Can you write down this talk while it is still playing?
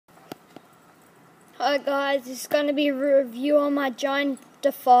Hi guys, this is going to be a review on my giant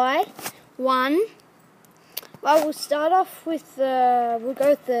Defy 1. Well, we'll start off with we'll go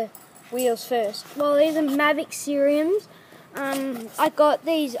with the wheels first. Well, these are Mavic Seriums. I got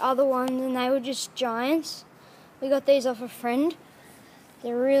these other ones and they were just giants. We got these off a friend.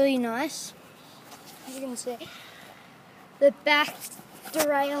 They're really nice, as you can see. The back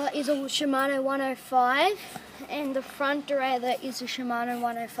derailleur is a Shimano 105 and the front derailleur is a Shimano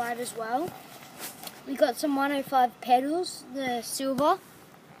 105 as well. We got some 105 pedals, the silver.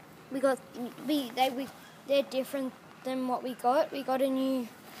 They're different than what we got. We got a new.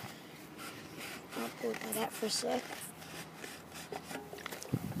 I'll put that out for a sec.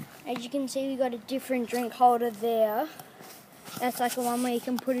 As you can see, we got a different drink holder there. That's like a one where you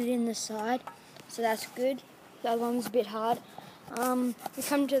can put it in the side, so that's good. The other one's a bit hard. We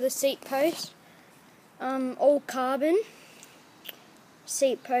come to the seat post, all carbon.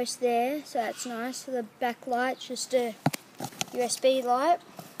 Seat post there, so that's nice. The back light's just a USB light.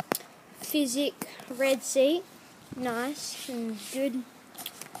 Physic red seat, nice and good.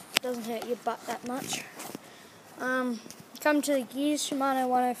 Doesn't hurt your butt that much. Come to the gears, Shimano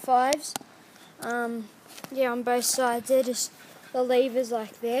 105s. Yeah, on both sides, they're just the levers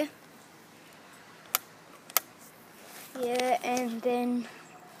like there. Yeah, and then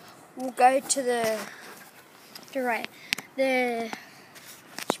we'll go to the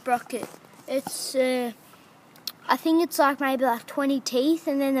sprocket. It's I think it's like maybe like 20 teeth,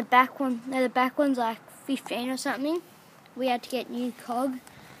 and then the back one's like 15 or something. We had to get new cog,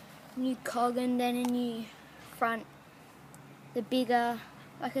 and then a new front. The bigger,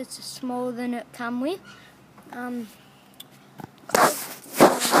 like it's smaller than it come with. The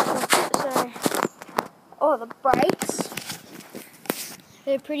brakes,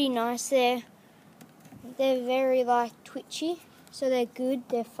 they're pretty nice. They're very like twitchy. So they're good,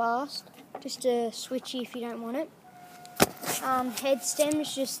 they're fast, just a switchy if you don't want it. Head stem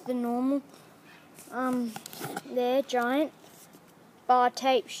is just the normal, they're giant. Bar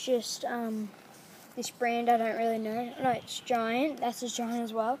tape's just this brand, I don't really know. No, it's giant, that's a giant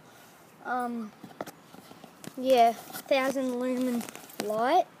as well. Yeah, 1000 lumen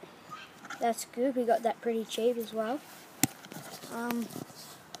light, that's good, we got that pretty cheap as well.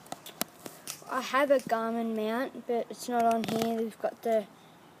 I have a Garmin mount, but it's not on here. We've got I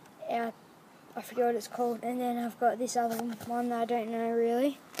forget what it's called, and then I've got this other one that I don't know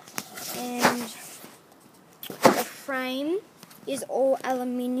really. And the frame is all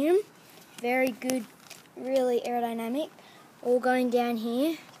aluminium, very good, really aerodynamic. All going down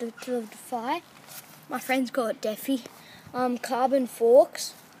here to the Defy. My friends call it defy. Carbon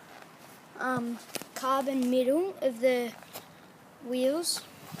forks, carbon middle of the wheels.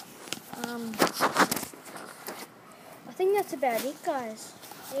 I think that's about it, guys.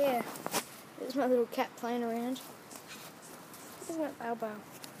 Yeah, there's my little cat playing around. There's my Balbo.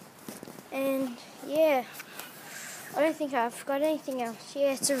 And yeah, I don't think I've got anything else.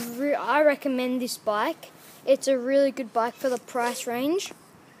 Yeah, I recommend this bike. It's a really good bike for the price range.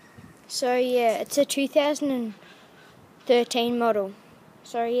 So yeah, it's a 2013 model.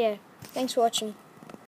 So yeah, thanks for watching.